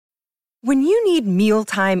When you need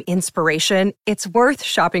mealtime inspiration, it's worth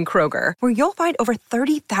shopping Kroger, where you'll find over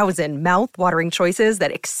 30,000 mouth-watering choices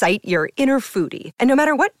that excite your inner foodie. And no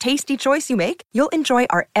matter what tasty choice you make, you'll enjoy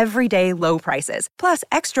our everyday low prices, plus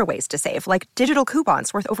extra ways to save, like digital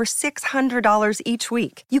coupons worth over $600 each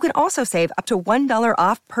week. You can also save up to $1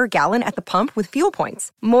 off per gallon at the pump with fuel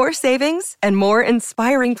points. More savings and more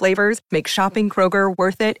inspiring flavors make shopping Kroger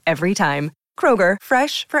worth it every time. Kroger,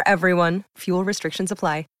 fresh for everyone. Fuel restrictions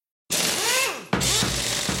apply.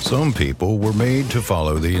 Some people were made to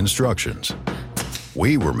follow the instructions.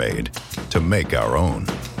 We were made to make our own.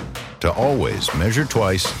 To always measure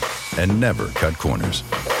twice and never cut corners.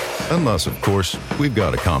 Unless, of course, we've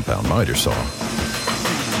got a compound miter saw.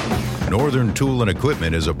 Northern Tool and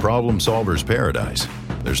Equipment is a problem solver's paradise.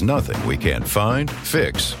 There's nothing we can't find,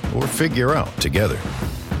 fix, or figure out together.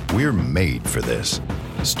 We're made for this.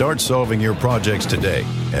 Start solving your projects today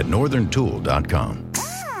at northerntool.com.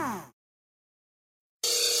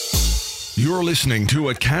 You're listening to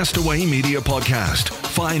a Castaway Media podcast.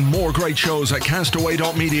 Find more great shows at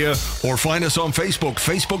castaway.media or find us on Facebook,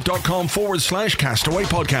 facebook.com/Castaway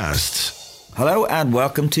Podcasts. Hello and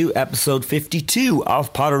welcome to episode 52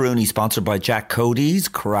 of Potteroonie, sponsored by Jack Cody's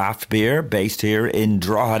Craft Beer, based here in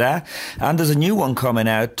Drogheda. And there's a new one coming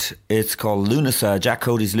out. It's called Lunasa, Jack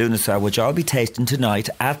Cody's Lunasa, which I'll be tasting tonight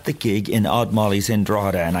at the gig in Odd Molly's in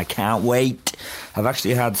Drogheda, and I can't wait. I've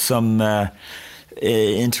actually had some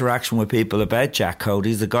interaction with people about Jack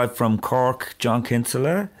Cody's. The guy from Cork, John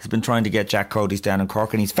Kinsella, has been trying to get Jack Cody's down in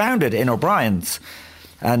Cork, and he's found it in O'Brien's.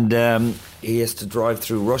 And he has to drive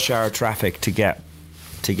through rush hour traffic to get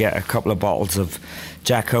a couple of bottles of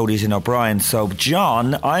Jack Cody's in O'Brien's. So,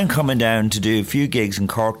 John, I'm coming down to do a few gigs in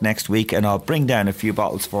Cork next week, and I'll bring down a few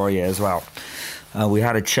bottles for you as well. We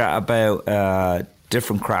had a chat about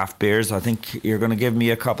different craft beers. I think you're going to give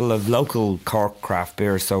me a couple of local Cork craft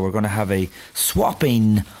beers, so we're going to have a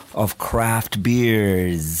swapping of craft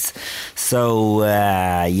beers. So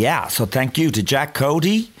so thank you to Jack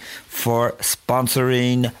Cody for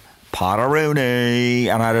sponsoring Potteroonie,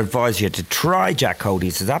 and I'd advise you to try Jack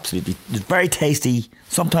Cody's. It's very tasty,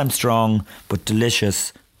 sometimes strong, but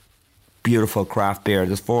delicious, beautiful craft beer.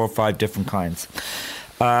 There's 4 or 5 different kinds.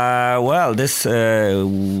 This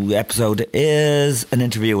episode is an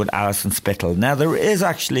interview with Alison Spittle. Now, there is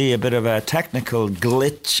actually a bit of a technical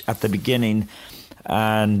glitch at the beginning,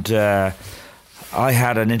 and I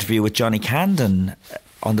had an interview with Johnny Candon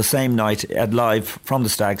on the same night, live from the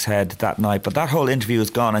Stag's Head that night, but that whole interview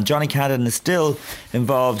is gone, and Johnny Candon is still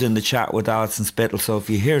involved in the chat with Alison Spittle. So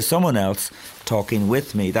if you hear someone else talking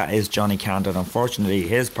with me, that is Johnny Candon. Unfortunately,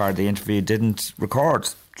 his part of the interview didn't record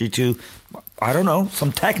due to, I don't know,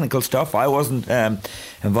 some technical stuff. I wasn't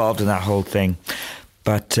involved in that whole thing.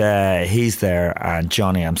 But he's there, and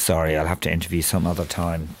Johnny, I'm sorry, I'll have to interview some other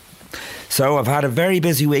time. So I've had a very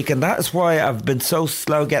busy week, and that is why I've been so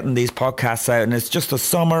slow getting these podcasts out. And it's just the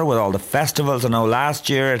summer with all the festivals. I know last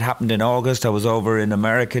year it happened in August. I was over in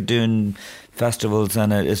America doing festivals,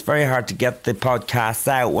 and it's very hard to get the podcasts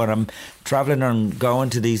out when I'm travelling and going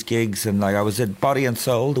to these gigs. And like, I was at Body and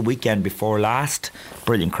Soul the weekend before last.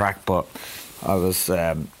 Brilliant crack, but I was...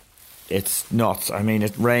 it's nuts. I mean,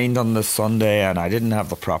 it rained on the Sunday and I didn't have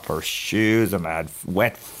the proper shoes and I had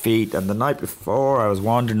wet feet. And the night before I was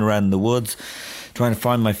wandering around the woods trying to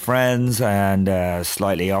find my friends and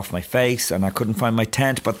slightly off my face, and I couldn't find my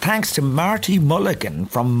tent. But thanks to Marty Mulligan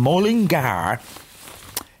from Mullingar,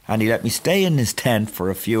 and he let me stay in his tent for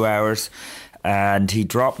a few hours, and he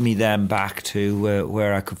dropped me then back to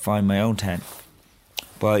where I could find my own tent.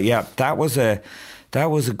 But yeah, that was a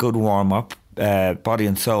good warm-up. Body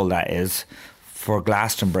and Soul, that is, for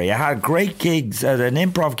Glastonbury. I had great gigs, an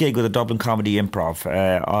improv gig with a Dublin Comedy Improv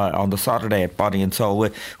on the Saturday at Body and Soul,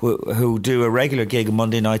 who do a regular gig on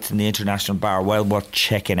Monday nights in the International Bar, well worth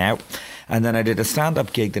checking out. And then I did a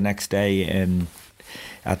stand-up gig the next day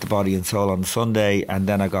at the Body and Soul on Sunday, and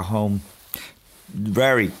then I got home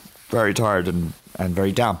very, very tired and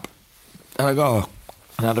very damp. And I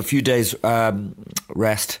had a few days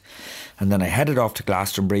rest. And then I headed off to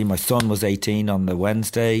Glastonbury. My son was 18 on the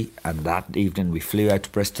Wednesday, and that evening we flew out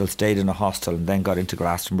to Bristol, stayed in a hostel, and then got into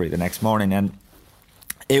Glastonbury the next morning. And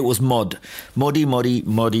it was muddy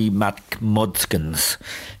mudskins.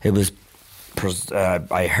 It was,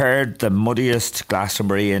 I heard, the muddiest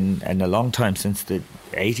Glastonbury in a long time, since the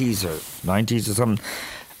 80s or 90s or something.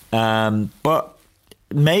 But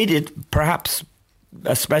made it perhaps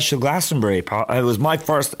a special Glastonbury. It was my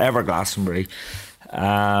first ever Glastonbury.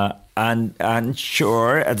 And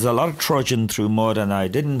sure, there's a lot of trudging through mud, and I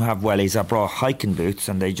didn't have wellies. I brought hiking boots,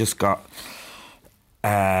 and they just got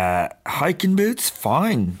hiking boots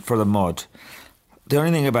fine for the mud. the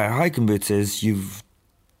only thing about hiking boots is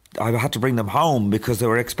I had to bring them home because they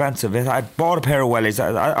were expensive. I bought a pair of wellies.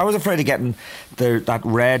 I was afraid of getting that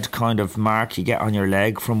red kind of mark you get on your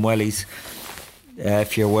leg from wellies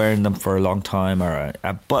if you're wearing them for a long time.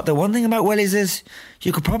 But the one thing about wellies is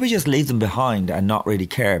you could probably just leave them behind and not really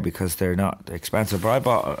care because they're not expensive. But I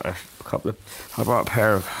bought a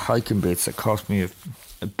pair of hiking boots that cost me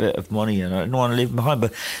a bit of money, and I didn't want to leave them behind.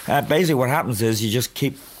 But basically, what happens is you just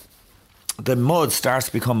keep the mud starts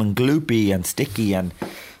becoming gloopy and sticky, and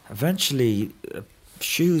eventually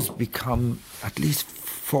shoes become at least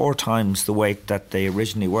 4 times the weight that they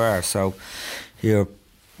originally were. So you're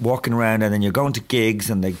walking around and then you're going to gigs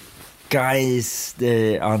and the guys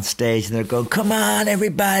on stage and they're going, come on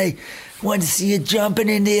everybody, I want to see you jumping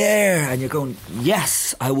in the air. And you're going,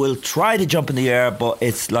 yes, I will try to jump in the air, but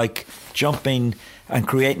it's like jumping and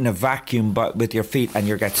creating a vacuum with your feet and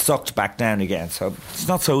you get sucked back down again. So it's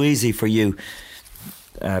not so easy for you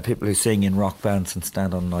people who sing in rock bands and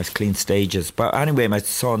stand on nice clean stages. But anyway, my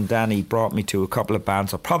son Danny brought me to a couple of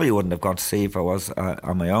bands I probably wouldn't have gone to see if I was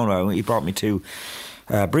on my own. He brought me to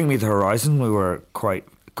Bring Me the Horizon. We were quite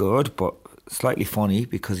good, but slightly funny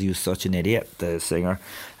because he was such an idiot, the singer.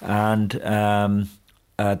 And the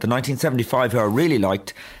 1975, who I really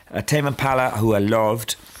liked, Tame Impala, who I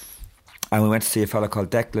loved. And we went to see a fella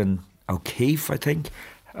called Declan O'Keefe, I think,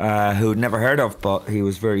 who'd never heard of, but he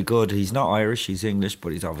was very good. He's not Irish, he's English,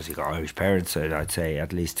 but he's obviously got Irish parents, so I'd say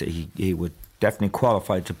at least he would definitely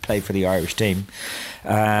qualify to play for the Irish team.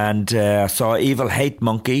 And I saw Evil Hate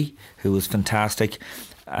Monkey, who was fantastic,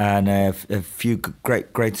 and a few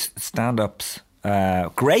great stand-ups.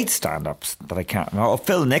 Great stand-ups that I can't remember.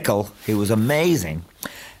 Phil Nicol, who was amazing,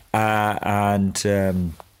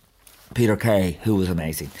 and Peter Kay, who was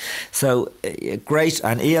amazing. So great.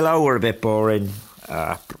 And ELO were a bit boring,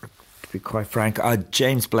 to be quite frank.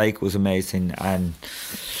 James Blake was amazing, and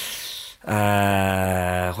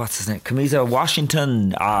what's his name? Kamisa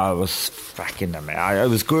Washington. I was fucking amazing. It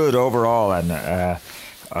was good overall, and I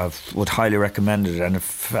would highly recommend it. And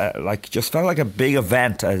it just felt like a big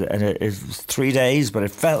event, and it was 3 days, but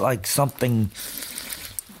it felt like something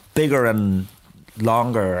bigger and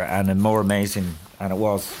longer and more amazing. And it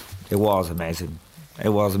was amazing. It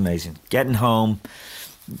was amazing. Getting home,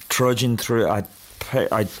 trudging through. I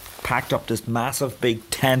packed up this massive big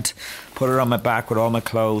tent, put it on my back with all my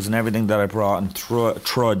clothes and everything that I brought, and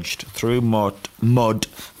trudged through mud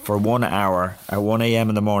for 1 hour at 1 a.m.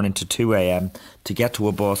 in the morning to 2 a.m. to get to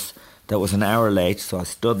a bus that was an hour late. So I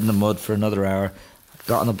stood in the mud for another hour,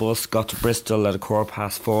 got on the bus, got to Bristol at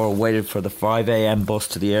 4:15, waited for the 5 a.m. bus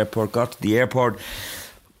to the airport, got to the airport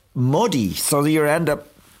muddy, so you end up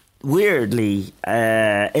weirdly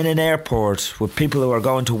in an airport with people who are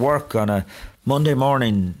going to work on a Monday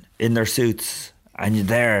morning in their suits, and you're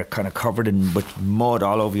there kind of covered with mud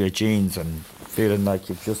all over your jeans and feeling like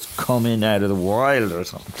you've just come in out of the wild or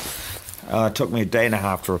something. It took me a day and a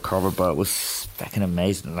half to recover, but it was fucking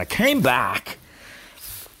amazing. And I came back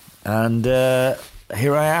and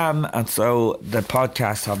here I am, and so the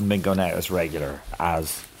podcasts haven't been going out as regular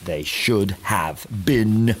as they should have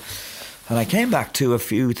been. And I came back to a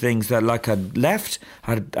few things that, like, I'd left.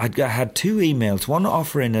 I'd had 2 emails. One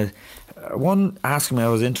asking me I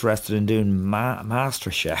was interested in doing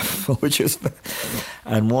MasterChef,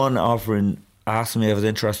 and one asking me I was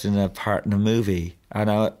interested in a part in a movie.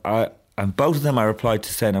 And and both of them I replied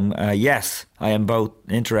to saying, yes, I am both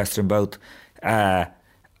interested in both.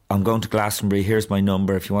 I'm going to Glastonbury. Here's my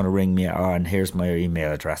number if you want to ring me, and here's my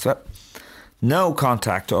email address. Well, no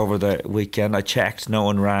contact over the weekend. I checked, no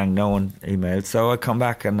one rang, no one emailed. So I come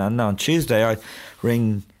back and on Tuesday I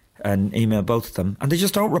ring and email both of them, and they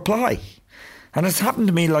just don't reply. And it's happened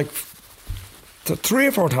to me like 3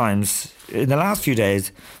 or 4 times in the last few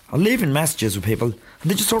days. I'm leaving messages with people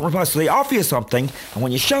and they just don't reply. So they offer you something, and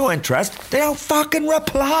when you show interest, they don't fucking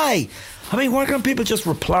reply. I mean, why can't people just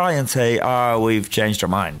reply and say, we've changed our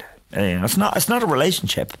mind? It's not a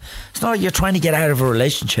relationship. It's not like you're trying to get out of a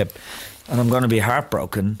relationship and I'm going to be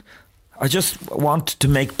heartbroken. I just want to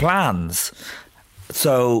make plans.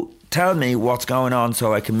 So tell me what's going on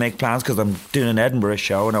so I can make plans, because I'm doing an Edinburgh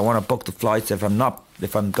show and I want to book the flights. If I'm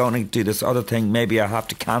going to do this other thing, maybe I have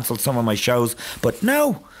to cancel some of my shows. But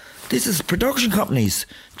no, this is production companies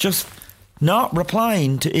just not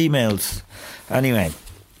replying to emails. Anyway,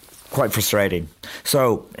 quite frustrating.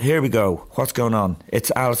 So here we go. What's going on? It's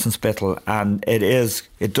Alison Spittle, and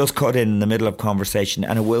it does cut in the middle of conversation,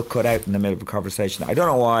 and it will cut out in the middle of a conversation. I don't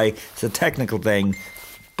know why. It's a technical thing,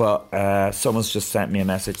 but someone's just sent me a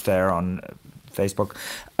message there on Facebook.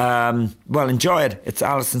 Well, enjoy it. It's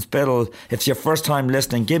Alison Spittle. If it's your first time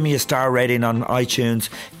listening, give me a star rating on iTunes.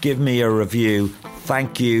 Give me a review.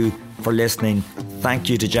 Thank you for listening. Thank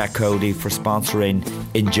you to Jack Cody for sponsoring.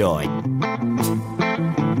 Enjoy.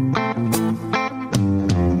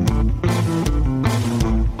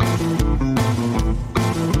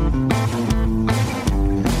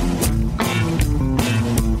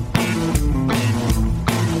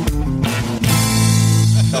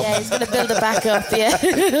 He's going to build it back up, yeah.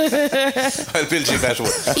 I'll build you a better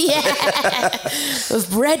one. Yeah.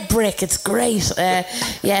 With red brick, it's great.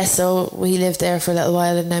 So we lived there for a little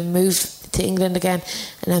while and then moved to England again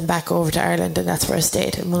and then back over to Ireland, and that's where I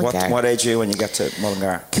stayed in Mullingar. What age are you when you get to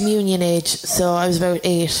Mullingar? Communion age, so I was about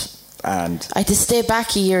 8. And I had to stay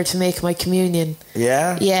back a year to make my communion.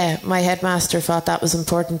 Yeah? Yeah, my headmaster thought that was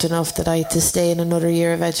important enough that I had to stay in another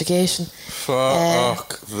year of education.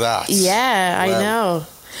 Fuck that. Yeah, I know.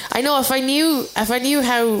 If I knew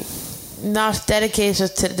how not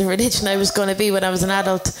dedicated to the religion I was going to be when I was an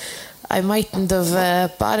adult, I mightn't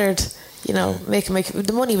have bothered. Making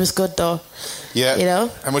the money was good though. Yeah.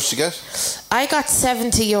 How much did you get? I got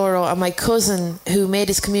 €70, and my cousin, who made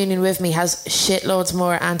his communion with me, has shitloads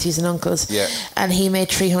more aunties and uncles. Yeah. And he made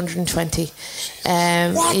 320.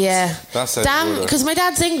 What? Yeah. That's because my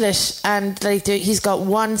dad's English, and he's got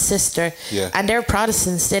one sister. Yeah. And they're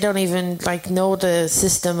Protestants. They don't even know the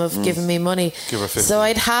system of giving me money. Give her 50. So I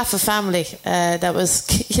had half a family that was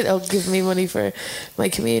giving me money for my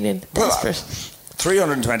communion. Desperate.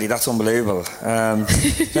 320, that's unbelievable.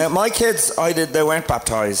 Now, my kids, they weren't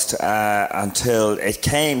baptised until it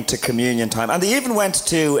came to communion time. And they even went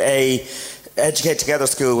to a Educate Together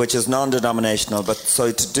school, which is non-denominational. But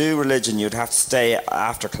so to do religion, you'd have to stay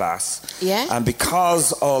after class. Yeah. And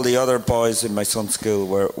because all the other boys in my son's school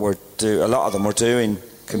a lot of them were doing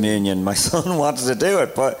communion, my son wanted to do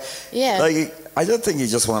it. But I don't think he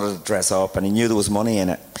just wanted to dress up, and he knew there was money in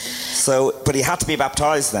it. So, but he had to be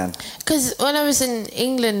baptised then. Because when I was in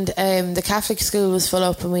England, the Catholic school was full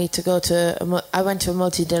up, and I went to a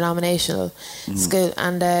multi-denominational school,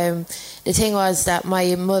 and the thing was that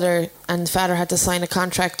my mother and father had to sign a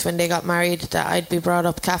contract when they got married that I'd be brought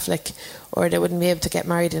up Catholic, or they wouldn't be able to get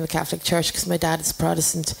married in a Catholic church because my dad is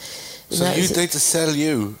Protestant. So they had to sell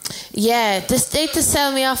you? Yeah, they had to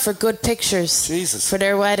sell me off for good pictures. Jesus. For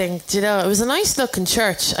their wedding. Do you know, it was a nice looking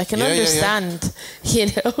church. I can understand, you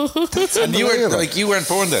know. And you weren't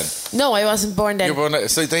born then? No, I wasn't born then. You were born,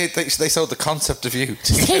 so they sold the concept of you.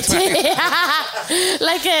 They did.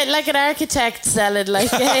 like an architect selling These are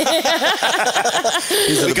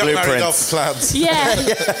we the got married off blueprints. plans. Yeah.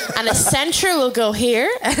 And a centre will go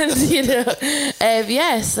here, and so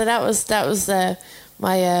that was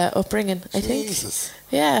my upbringing, I think. Jesus.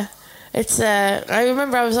 Yeah. It's I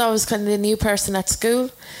remember I was always kind of the new person at school,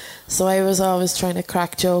 so I was always trying to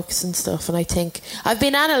crack jokes and stuff, and I think I've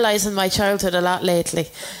been analysing my childhood a lot lately.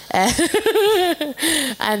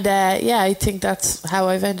 And I think that's how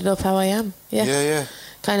I've ended up how I am. Yeah.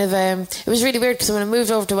 Kind of it was really weird because when I moved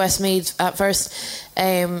over to Westmeath at first,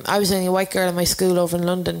 I was the only white girl in my school over in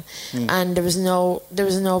London, and there was no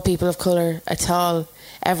people of colour at all.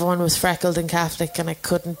 Everyone was freckled and Catholic, and I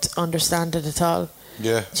couldn't understand it at all.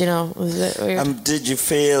 Yeah. Do you know, it was a bit weird. Did you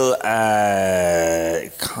feel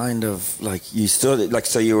kind of like you stood, like,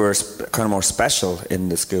 so you were kind of more special in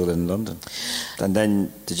the school in London? And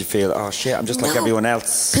then did you feel, oh shit, I'm just like everyone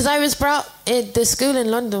else? Because I was the school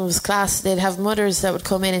in London was class. They'd have mothers that would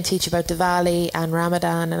come in and teach about Diwali and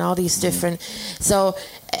Ramadan and all these different. So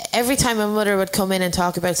every time a mother would come in and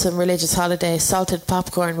talk about some religious holiday, salted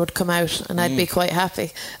popcorn would come out, and I'd be quite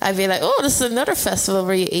happy. I'd be like, oh, this is another festival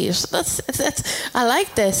where you eat. I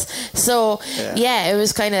like this. So it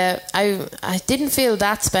was kind of, I didn't feel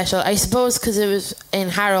that special, I suppose, because it was in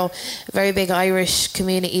Harrow, a very big Irish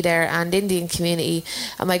community there and Indian community,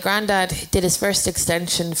 and my granddad did his first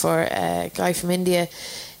extension for a guy from India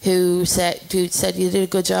who said you did a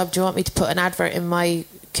good job, do you want me to put an advert in my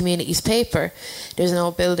community's paper? There's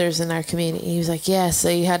no builders in our community. He was like, yeah. So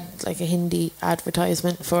he had like a Hindi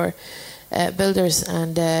advertisement for builders,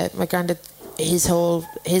 and my granddad, his whole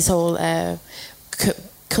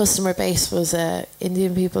customer base was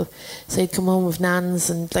Indian people, so he'd come home with nans,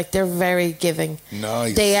 and like they're very giving.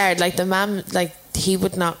 Nice. They are, like the man, like he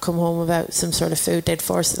would not come home without some sort of food. They'd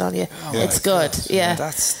force it on you. It's good. Yeah,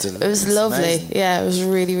 that's delicious. It was lovely. Amazing. Yeah, it was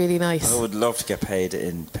really, really nice. I would love to get paid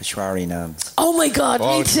in Peshwari naans. Oh my god,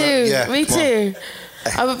 me too. Yeah, me too.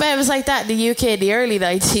 I bet it was like that in the UK in the early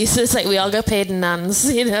 90s. It's like we all got paid in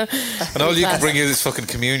nans, you know. And all you can bring is fucking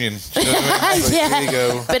communion. You know what I mean? Like, yeah, here you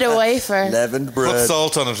go. bit of wafer. Leavened bread. Put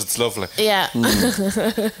salt on it, it's lovely. Yeah.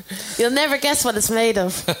 You'll never guess what it's made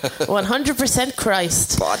of. 100%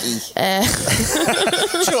 Christ. Body. Do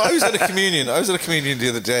you know, I was at a communion the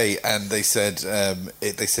other day, and they said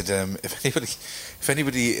if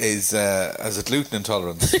anybody is has a gluten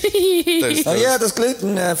intolerance, there's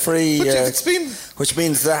gluten free. It's been, which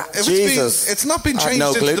means that it's not been changed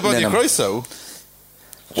into the body of Christ, though.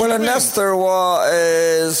 Well, unless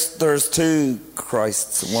there's two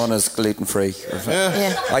Christs. One is gluten free.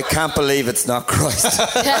 Yeah. I can't believe it's not Christ.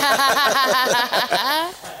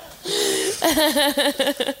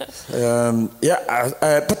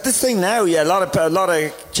 But this thing now, a lot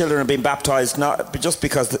of children are being baptised not just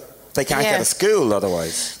because they can't get to school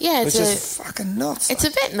otherwise. Yeah, which is fucking nuts. It's a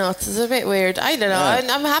bit nuts. It's a bit weird. I don't know.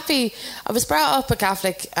 I'm happy. I was brought up a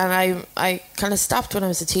Catholic, and I kind of stopped when I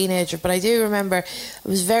was a teenager. But I do remember I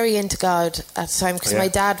was very into God at the time because my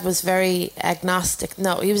dad was very agnostic.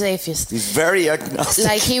 No, he was atheist. He's very agnostic.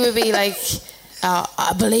 Like he would be like,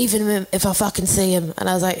 I believe in him if I fucking see him. And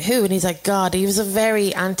I was like, who? And he's like, God. He was a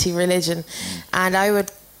very anti-religion, and I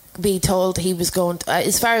would be told he was going to,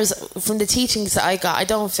 as far as from the teachings that I got, I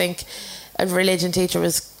don't think a religion teacher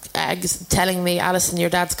was telling me, Alison, your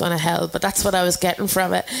dad's going to hell, but that's what I was getting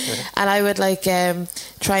from it. And I would like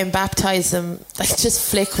try and baptise them, like just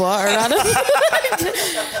flick water on him.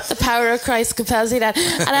 The power of Christ compels me, Dad.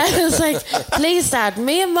 And I was like, please, Dad,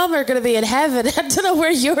 me and Mum are going to be in heaven. I don't know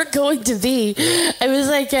where you're going to be. I was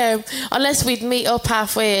like, unless we'd meet up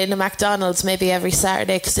halfway in a McDonald's maybe every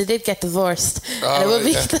Saturday, because they did get divorced. And it would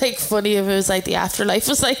be like funny if it was like the afterlife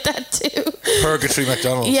was like that too. Purgatory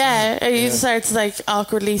McDonald's. Yeah, and he starts like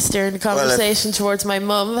awkwardly steering the conversation towards my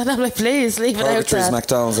mum, and I'm like, please leave it out. Purgatory's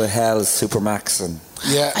McDonald's, and hell's Supermax, and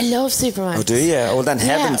I love Supermax. Oh, do you? Oh, then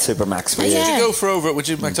heaven's Supermax for you. Would you go for over? Would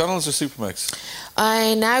you McDonald's or Supermax?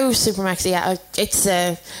 I now Supermax. Yeah, it's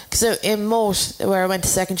because in Moat, where I went to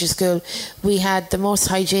secondary school, we had the most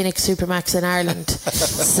hygienic Supermax in Ireland.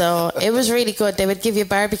 So it was really good. They would give you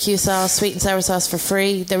barbecue sauce, sweet and sour sauce for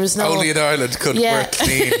free. There was no only in Ireland could where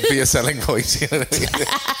clean be a selling point. You know what I mean?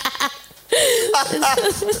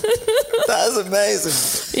 That is amazing.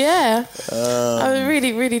 Yeah, I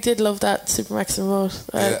really did love that Supermax remote.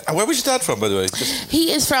 And where was your dad from, by the way?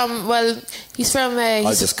 He is from. Well, he's from.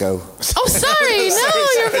 I'll just go. Oh, sorry. No,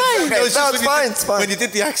 you're fine. No, it's fine. It's fine. When you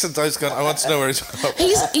did the accent, I was going. I want to know where he's from.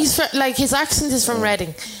 He's from, like his accent is from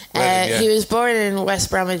Reading. He was born in West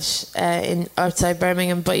Bromwich, in outside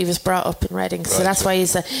Birmingham, but he was brought up in Reading, so that's why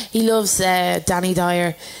he loves Danny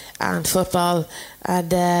Dyer and football,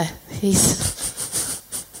 and he's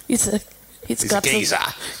a geezer.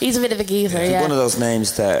 He's a bit of a geezer. Yeah. One of those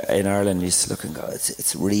names that in Ireland you used to look and go,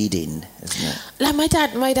 it's Reading, isn't it? Like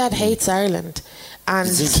my dad hates Ireland, and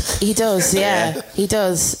he does. Yeah, he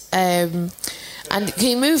does. And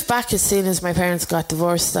he moved back as soon as my parents got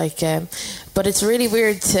divorced. But it's really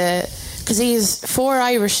weird because he has 4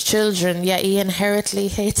 Irish children, yet he inherently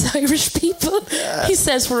hates Irish people. He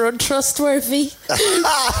says we're untrustworthy.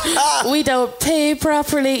 We don't pay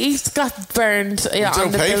properly. He's got burned.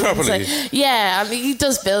 Don't pay properly? Yeah, I mean, he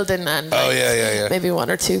does building, and maybe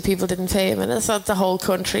 1 or 2 people didn't pay him, and it's not the whole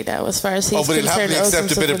country now as far as he's concerned. But he'll happily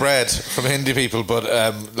accept a bit of bread from Hindi people, but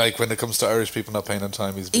like when it comes to Irish people not paying on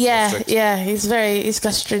time, he's a bit more strict. He's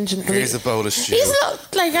got stringent. Here's a bowl of stew. He's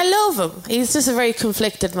not, like, I love him. He's just a very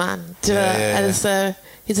conflicted man. And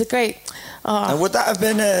he's a great. And would that have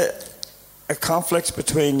been a conflict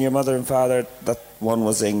between your mother and father, that one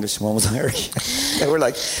was English and one was Irish? They were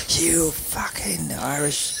like, you fucking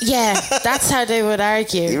Irish. Yeah, that's how they would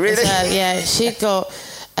argue. Really? As well. Yeah, she'd go,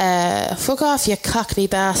 fuck off, you cockney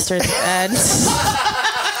bastard. And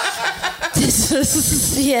this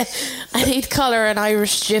was, and he'd call her an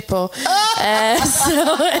Irish jippo.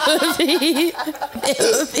 So it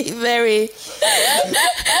would be very.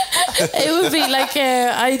 It would be like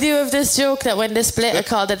I do have this joke that when they split, I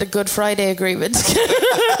called it a Good Friday agreement.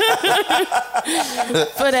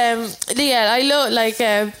 But I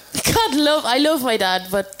love my dad,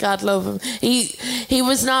 but God love him. He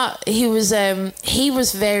was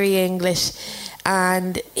very English,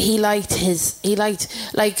 and he liked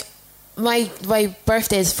my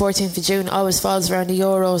birthday is 14th of June, always falls around the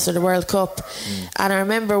Euros or the World Cup. And I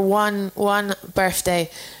remember one birthday,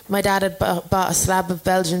 my dad had bought a slab of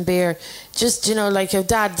Belgian beer, just, like how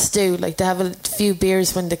dads do, like they have a few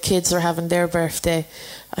beers when the kids are having their birthday.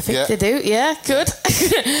 I think they do. Yeah, good.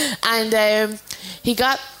 And he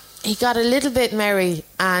got a little bit merry,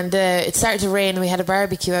 and it started to rain. We had a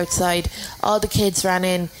barbecue outside. All the kids ran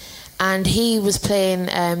in, and he was playing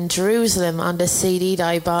Jerusalem on the CD that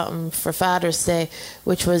I bought him for Father's Day,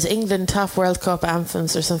 which was England Top World Cup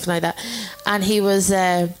Anthems or something like that. And he was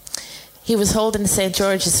holding St.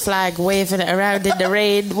 George's flag, waving it around in the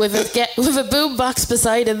rain with a boombox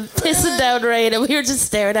beside him, pissing down rain, and we were just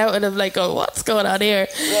staring out at him like, oh, what's going on here?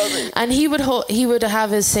 And he would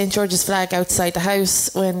have his St. George's flag outside the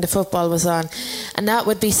house when the football was on, and that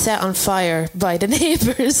would be set on fire by the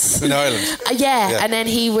neighbours. In Ireland? Yeah, and then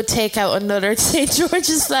he would take out another St.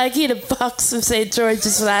 George's flag. He had a box of St.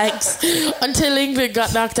 George's flags until England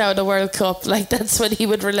got knocked out of the World Cup. Like, that's when he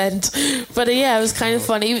would relent. But yeah, it was kind of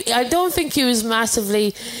funny. I don't think he was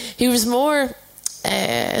massively. He was more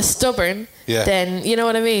stubborn than, you know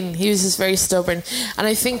what I mean. He was just very stubborn, and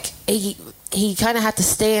I think he kind of had to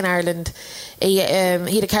stay in Ireland. He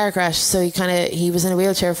had a car crash, so he was in a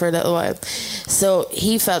wheelchair for a little while. So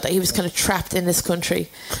he felt that he was kind of trapped in this country,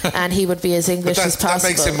 and he would be as English as possible. That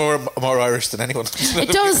makes him more Irish than anyone. It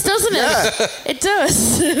does, doesn't it? It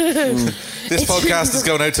does. This podcast is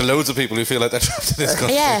going out to loads of people who feel like they're trapped in this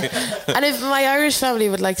country. Yeah, and if my Irish family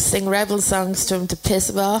would like sing rebel songs to him to piss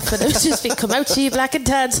him off, and it would just be, come out to you black and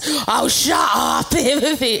tans, oh shut up, it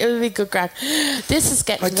would be good crack. This is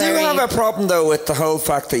getting I do have a problem though with the whole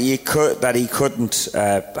fact that he couldn't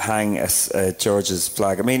hang George's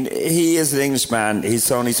flag. I mean, he is an Englishman,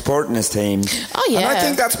 he's only supporting his team. Oh yeah. And I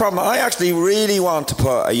think that's a problem. I actually really want to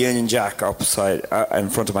put a Union Jack upside in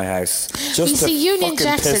front of my house. Just you see, Union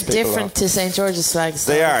Jacks are different to St. George's flags.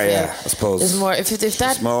 They are, yeah, I suppose. There's more. If that,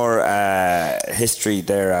 there's more history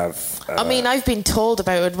there of. I mean, I've been told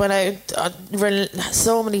about it when I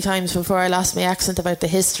so many times before I lost my accent about the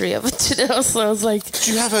history of it. You know, so I was like, Did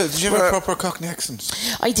you have a proper Cockney accent?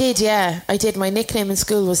 I did, yeah, I did. My nickname in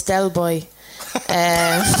school was Del Boy.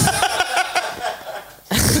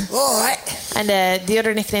 And the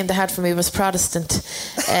other nickname they had for me was Protestant.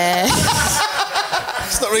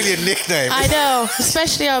 It's not really a nickname. I know,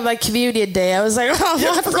 especially on my communion day. I was like, oh,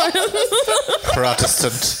 what?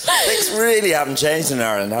 Protestant. Things really haven't changed in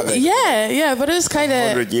Ireland, have they? Yeah, but it was kind of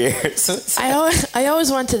 100 years. I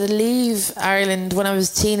always wanted to leave Ireland when I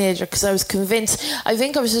was a teenager because I was convinced. I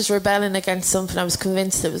think I was just rebelling against something. I was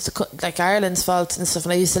convinced it was like Ireland's fault and stuff.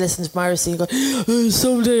 And I used to listen to Morrissey and go, oh,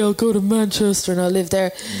 someday I'll go to Manchester and I'll live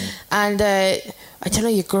there. And I don't know,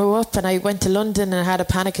 you grow up, and I went to London and I had a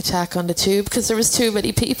panic attack on the tube because there was too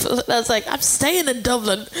many people. And I was like, I'm staying in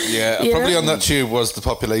Dublin. Yeah, probably on that tube was the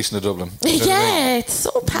population of Dublin. Yeah, it's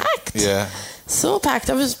so packed. Yeah. So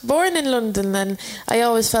packed. I was born in London, and I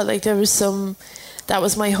always felt like there was that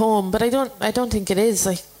was my home, but I don't think it is.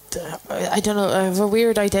 Like, I don't know, I have a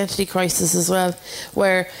weird identity crisis as well,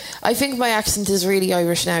 where I think my accent is really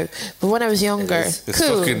Irish now, but when I was younger, it's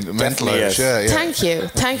fucking mental Irish. Yeah.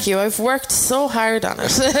 Thank you. I've worked so hard on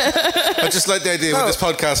it. I just like the idea when this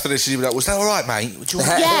podcast finishes, you'd be like, was that all right, mate? Would you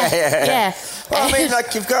yeah. Well, I mean,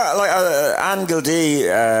 like, you've got like Anne Gildee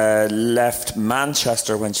left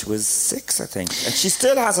Manchester when she was 6, I think, and she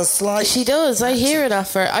still has a slight. She does. I hear it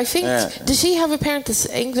off her. I think. Does she have a parent that's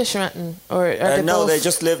English or anything, or they no? both? They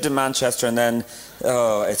just lived in Manchester, and then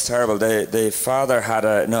it's terrible. The father had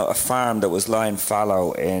a farm that was lying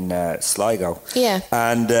fallow in Sligo. Yeah.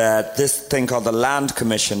 And this thing called the Land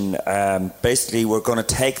Commission basically were going to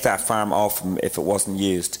take that farm off him if it wasn't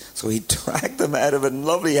used. So he dragged them out of a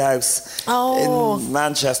lovely house in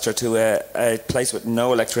Manchester to a place with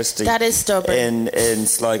no electricity. That is stubborn. In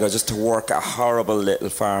Sligo, just to work a horrible little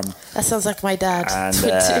farm. That sounds like my dad. And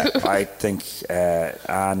I think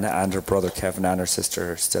Anne and her brother Kevin and her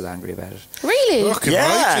sister are still angry about it. Really? Fucking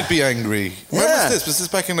right, you'd be angry. When was this? Was this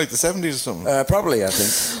back in like the 70s or something? Probably, I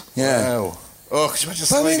think. Yeah. Wow. Oh, could you imagine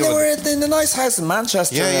Sligo? I mean, they were in a nice house in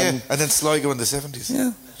Manchester. Yeah. And then Sligo in the 70s.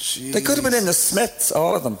 Yeah. Jeez. They could have been in the Smiths,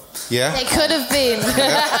 all of them. Yeah. They could have been.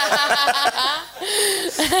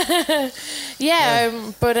 You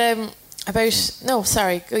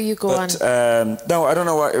go on. No, I don't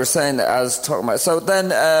know what you were saying. I was talking about. So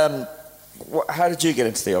then, how did you get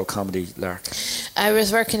into the old comedy, Lark? I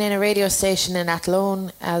was working in a radio station in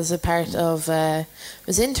Athlone as a part of.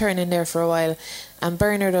 Was interning there for a while, and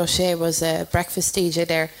Bernard O'Shea was a breakfast DJ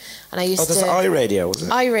there, and I used to. Oh, that's iRadio, was it?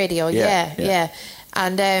 iRadio, yeah.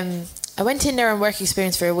 And I went in there on work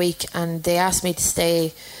experience for a week, and they asked me to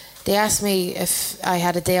stay. They asked me if I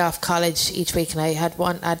had a day off college each week, and I had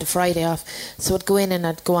the Friday off, so I'd go in and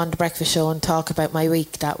I'd go on the breakfast show and talk about my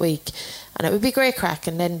week that week, and it would be great crack.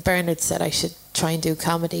 And then Bernard said I should try and do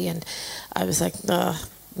comedy, and I was like, no,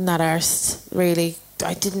 not arsed, really.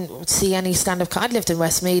 I didn't see any stand-up. I'd lived in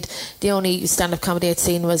Westmeath. The only stand-up comedy I'd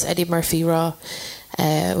seen was Eddie Murphy Raw.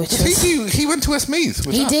 He went to Westmeath.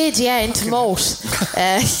 He did, yeah, into Moat.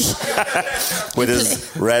 With his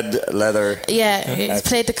red leather. Yeah, he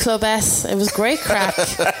played the Club S. It was great crack.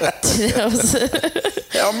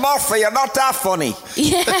 Oh, Murphy, you're not that funny.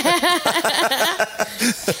 Yeah.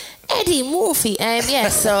 Eddie Murphy. Yeah,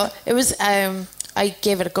 so it was. I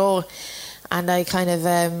gave it a go, and I kind of.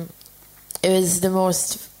 It was the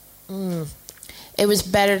most. It was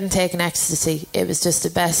better than taking ecstasy. It was just the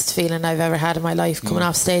best feeling I've ever had in my life coming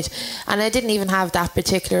off stage. And I didn't even have that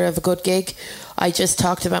particular of a good gig. I just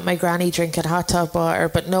talked about my granny drinking hot tub water,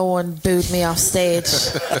 but no one booed me off stage.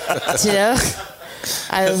 Do you know?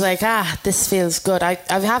 I was like, this feels good. I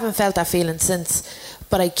haven't felt that feeling since,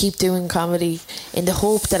 but I keep doing comedy in the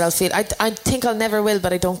hope that I'll feel. I think I'll never will,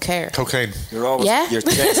 but I don't care. Cocaine. You're always you're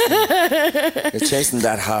chasing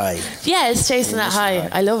that high. Yeah, it's chasing that high.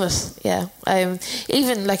 I love it. Yeah.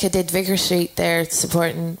 Even like I did Vicar Street there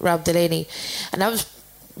supporting Rob Delaney, and that was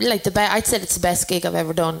like I'd said it's the best gig I've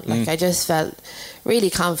ever done. Like I just felt really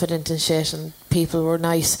confident and shit, and people were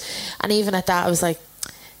nice. And even at that, I was like,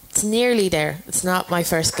 it's nearly there. It's not my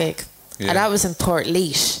first gig, and that was in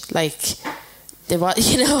Portlaoise. Like. It was,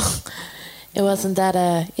 it wasn't that,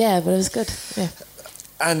 but it was good. Yeah.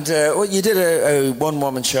 And you did a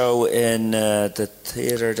one-woman show in the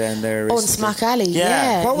theatre down there. In Smock Alley.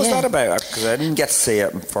 Yeah. What was that about? Because I didn't get to see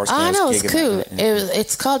it first. Oh no, it's cool.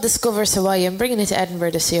 It's called Discovers Hawaii. I'm bringing it to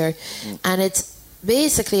Edinburgh this year, and it's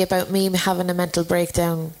basically about me having a mental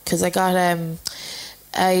breakdown because I got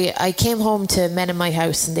I came home to men in my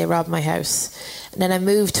house and they robbed my house. And then I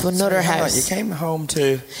moved to another house. You came home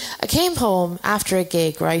to... I came home after a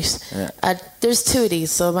gig, right? Yeah. There's two of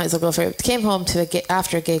these, so I might as well go for it. I came home to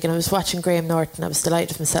after a gig and I was watching Graham Norton. I was delighted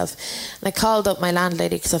with myself. And I called up my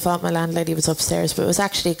landlady because I thought my landlady was upstairs, but it was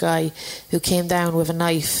actually a guy who came down with a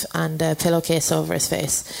knife and a pillowcase over his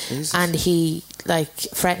face. Jesus. And he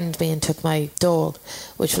threatened me and took my dole,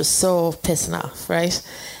 which was so pissing off, right?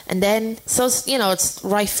 And then, it's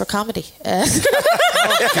rife for comedy.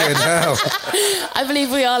 I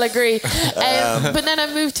believe we all agree. But then I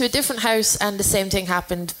moved to a different house and the same thing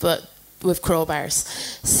happened, but with crowbars.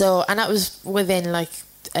 So, and that was within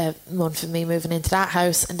a month of me moving into that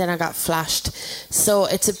house, and then I got flashed. So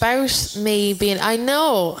it's about me being, I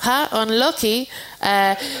know, unlucky.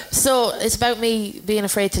 So it's about me being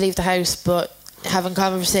afraid to leave the house, but having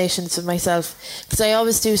conversations with myself. Because I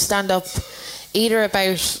always do stand up either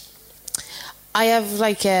about... I'm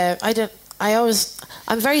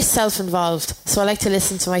very self-involved, so I like to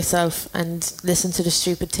listen to myself and listen to the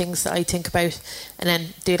stupid things that I think about and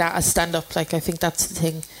then do that as stand-up. I think that's the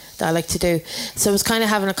thing that I like to do. So I was kind of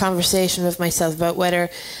having a conversation with myself about whether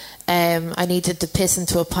I needed to piss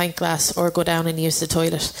into a pint glass or go down and use the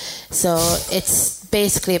toilet. So it's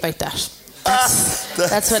basically about that.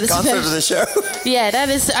 That's what it's about. Of the show. Yeah, that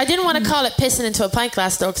is. I didn't want to call it pissing into a pint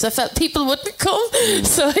glass though, because I felt people wouldn't come,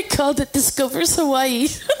 so I called it Discovers Hawaii.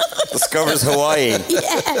 Discovers Hawaii.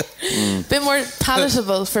 Yeah, bit more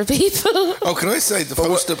palatable for people. Oh, can I say the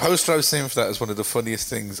poster I was saying for that is one of the funniest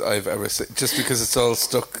things I've ever seen, just because it's all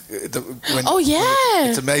stuck. It's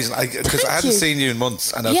amazing. Because I hadn't seen you in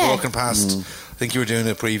months, and I was walking past. I think you were doing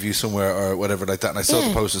a preview somewhere or whatever like that, and I saw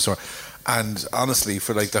the poster somewhere. And honestly,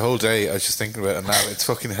 for the whole day, I was just thinking about it, and now it's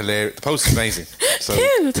fucking hilarious. The post is amazing. So,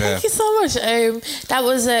 cool, thank you so much. That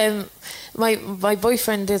was my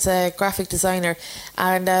boyfriend is a graphic designer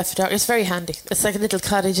and photographer. It's very handy. It's like a little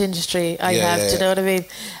cottage industry I have. Do you know what I mean?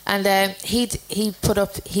 And he put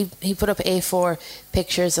up A4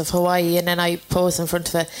 pictures of Hawaii, and then I posed in front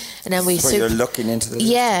of it, and then you're looking into the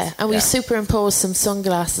we superimposed some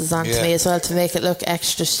sunglasses onto me as well to make it look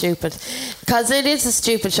extra stupid, because it is a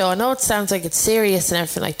stupid show. I know it sounds like it's serious and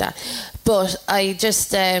everything like that, but I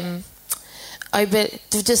just just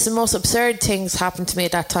the most absurd things happened to me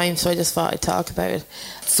at that time, so I just thought I'd talk about it.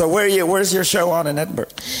 So where's your show on in Edinburgh?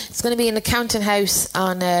 It's going to be in the Counting House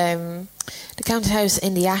in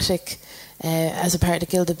the attic as a part of the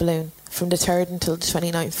Gilded Balloon from the 3rd until the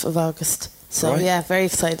 29th of August. So yeah, very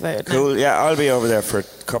excited about it now. Cool. Yeah, I'll be over there for a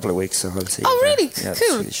couple of weeks, so I'll see you. Oh, really? Yeah,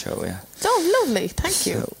 cool. See the show, yeah. Oh, lovely. Thank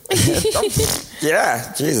you.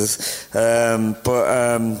 Yeah, Jesus. No,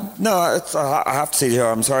 I have to see the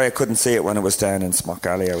show. I'm sorry I couldn't see it when it was down in Smock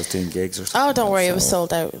Alley. I was doing gigs or something. Oh, don't worry. It was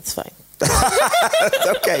sold out. It's fine.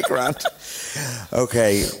 Okay, Grant.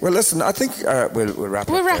 Okay. Well, listen, I think we'll wrap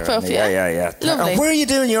up. We'll wrap up, yeah. Lovely. Where are you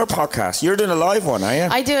doing your podcast? You're doing a live one, are you?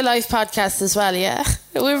 I do a live podcast as well, yeah.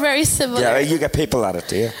 We're very similar. Yeah, you get people at it,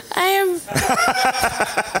 do you? I am.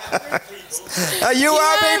 You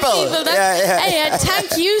are people. Hey,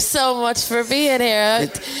 thank you so much for being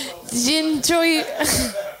here. Did you enjoy...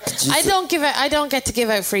 I don't get to give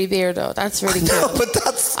out free beer though. That's really cool. No, but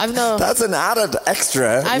that's an added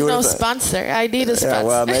extra. I've no sponsor. I need a sponsor. Yeah,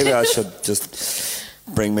 well, maybe I should just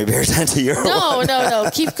bring my beer down to your No.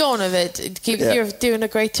 Keep going with it. You're doing a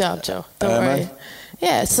great job, Joe. Don't worry.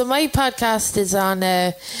 Yeah, so my podcast is on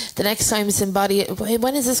the next time it's in Body.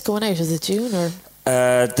 When is this going out? Is it June or?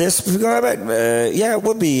 This we got about it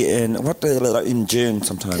would be in June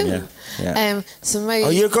sometime. Cool. Yeah. So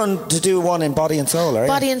you're going to do one in Body and Soul, are you?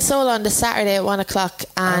 Body and Soul on the Saturday at 1:00,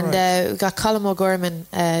 and we got Colin O'Gorman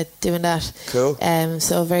doing that. Cool.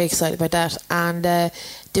 So very excited about that, and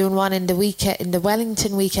doing one in the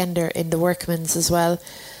Wellington Weekender in the Workman's as well.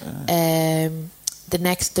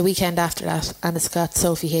 The weekend after that, and it's got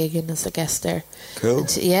Sophie Hagen as a guest there. Cool.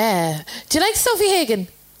 Yeah. Do you like Sophie Hagen?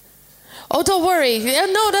 Oh, don't worry.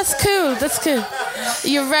 No, that's cool. That's cool.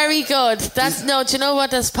 You're very good. Do you know what?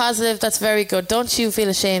 That's positive. That's very good. Don't you feel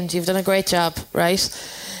ashamed. You've done a great job, right?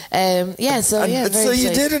 So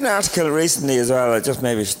you did an article recently as well, just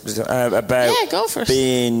maybe about go for it.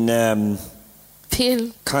 Being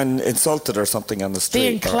kind of insulted or something on the street.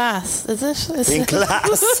 Being class, is it? Being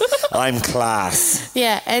class. I'm class.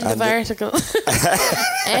 Yeah, end of article.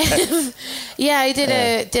 I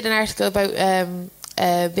did an article about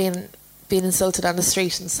being insulted on the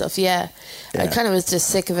street and stuff. I kind of was just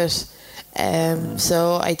sick of it,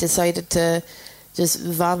 so I decided to just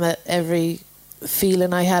vomit every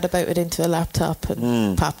feeling I had about it into a laptop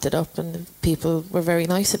and popped it up, and people were very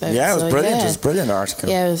nice about it. Yeah, it was brilliant. It was a brilliant article.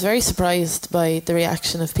 Yeah, I was very surprised by the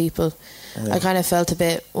reaction of people. I kind of felt a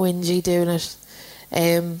bit whingy doing it.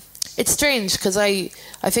 It's strange because I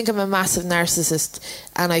think I'm a massive narcissist,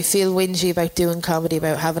 and I feel whingy about doing comedy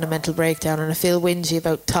about having a mental breakdown, and I feel whingy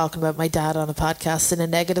about talking about my dad on a podcast in a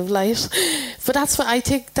negative light. But that's what I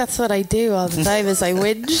do all the time is I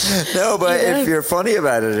whinge. No, but if you're funny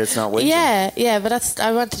about it, it's not whinging. Yeah, but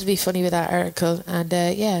I wanted to be funny with that article, and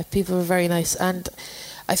people were very nice, and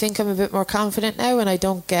I think I'm a bit more confident now, and I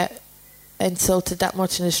don't get insulted that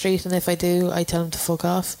much in the street, and if I do, I tell them to fuck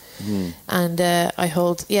off. And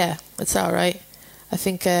it's all right. I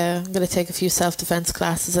think I'm going to take a few self-defense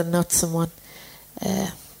classes and nut someone.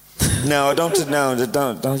 No,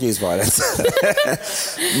 don't use violence.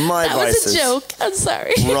 My advice is, that was a joke. I'm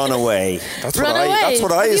sorry. Run away. That's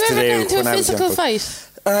what I used to do when I was young. Have you ever got into a physical fight?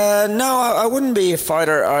 No, I wouldn't be a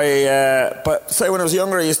fighter. But say when I was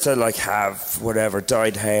younger, I used to have whatever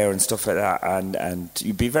dyed hair and stuff like that, and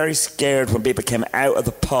you'd be very scared when people came out of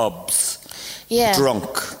the pubs. Yeah. Drunk.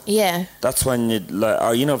 Yeah. That's when you'd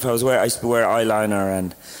I used to wear eyeliner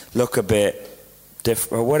and look a bit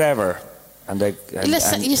different or whatever.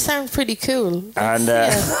 Listen, you sound pretty cool. And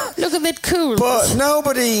look a bit cool. But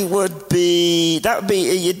nobody would be. That would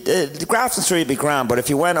be Grafton Street would be grand. But if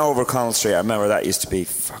you went over Connell Street, I remember that used to be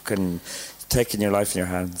fucking taking your life in your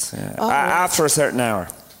hands. Yeah. After a certain hour.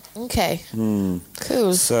 Okay.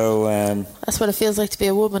 Cool. So that's what it feels like to be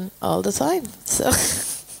a woman all the time. So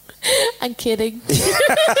I'm kidding.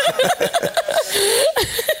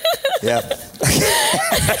 Yeah.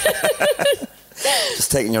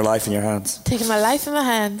 Just taking your life in your hands. Taking my life in my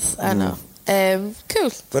hands. I know.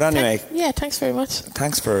 Cool. But anyway. Thanks very much.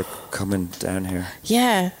 Thanks for coming down here.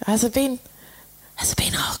 Yeah. Has it been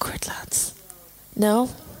awkward, lads? No?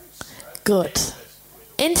 Good.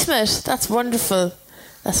 Intimate. That's wonderful.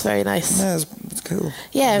 That's very nice. Yeah, it's cool.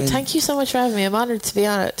 Yeah, thank you so much for having me. I'm honoured to be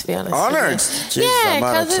on it, to be honest. Honoured? Jeez,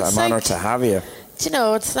 I'm honoured to have you. Do you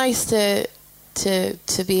know, it's nice to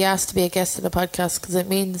be asked to be a guest in a podcast, because it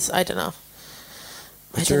means, I don't know.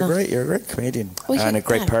 But you're a great comedian and a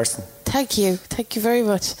great person. Thank you very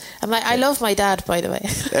much. And I love my dad, by the way.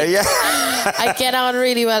 Yeah. I get on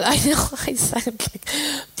really well. I know I sound like,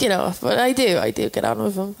 but I do get on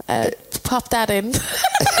with him. Pop that in.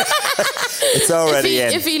 It's already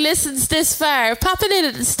in. If he listens this far, pop it in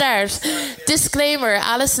at the start. Disclaimer,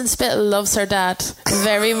 Alison Spittle loves her dad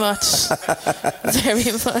very much.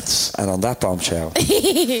 Very much. And on that bombshell.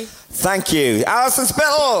 Thank you, Alison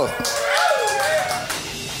Spittle.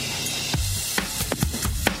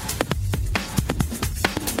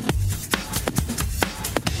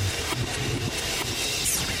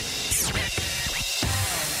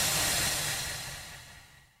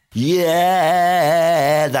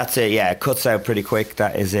 Yeah, that's it. Yeah, it cuts out pretty quick.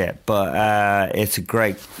 That is it. But it's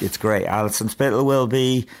great. Alison Spittle will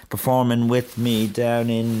be performing with me down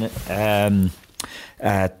in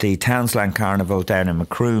at the Townsland Carnival down in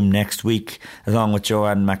Macroom next week, along with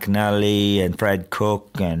Joanne McAnally and Fred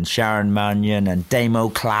Cook and Sharon Mannion and Damo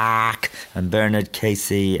Clark and Bernard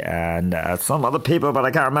Casey and some other people, but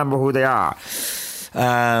I can't remember who they are.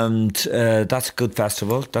 And that's a good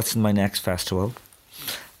festival. That's my next festival.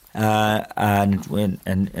 and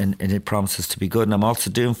it promises to be good. And I'm also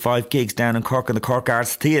doing 5 gigs down in Cork in the Cork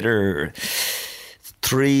Arts Theatre.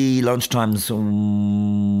 3 lunchtimes,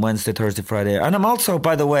 Wednesday, Thursday, Friday. And I'm also,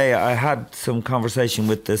 by the way, I had some conversation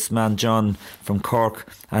with this man, John, from Cork,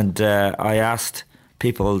 and I asked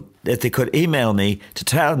people if they could email me to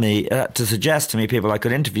tell me, to suggest to me people I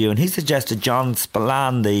could interview. And he suggested John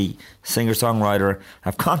Spillane, the singer-songwriter.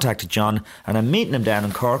 I've contacted John and I'm meeting him down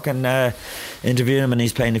in Cork and interviewing him, and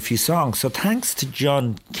he's playing a few songs. So thanks to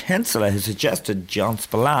John Kinsella who suggested John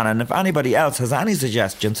Spillane. And if anybody else has any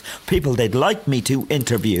suggestions, people they'd like me to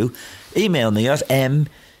interview, email me at mjoerooney,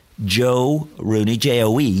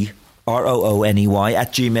 JOE ROONEY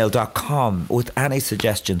 @gmail.com with any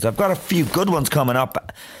suggestions. I've got a few good ones coming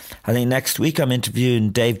up. I think next week I'm interviewing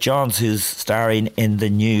Dave Johns, who's starring in the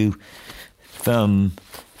new film,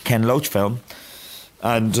 Ken Loach film,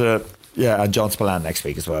 and and John Spillane next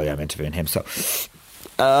week as well. Yeah, I'm interviewing him. So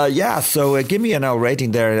so give me an L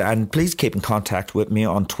rating there, and please keep in contact with me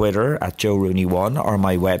on Twitter at JoeRooney1 or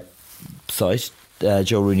my website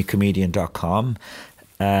joerooneycomedian.com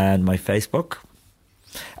and my Facebook.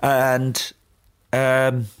 And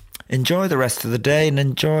enjoy the rest of the day, and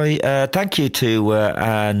enjoy. Thank you to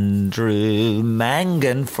Andrew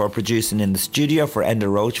Mangan for producing in the studio, for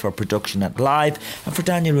Enda Roach for production at Live, and for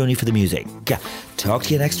Daniel Rooney for the music. Talk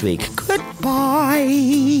to you next week. Goodbye.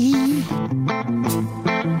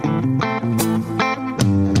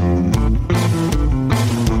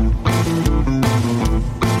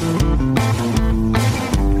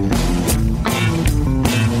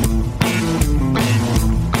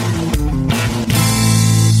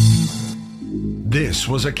 This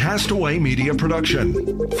was a Castaway Media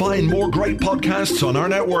production. Find more great podcasts on our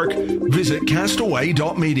network. Visit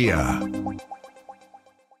castaway.media.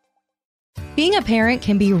 Being a parent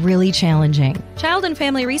can be really challenging. Child and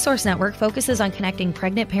Family Resource Network focuses on connecting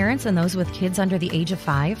pregnant parents and those with kids under the age of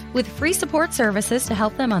 5 with free support services to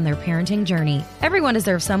help them on their parenting journey. Everyone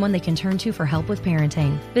deserves someone they can turn to for help with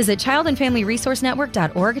parenting. Visit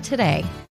childandfamilyresourcenetwork.org today.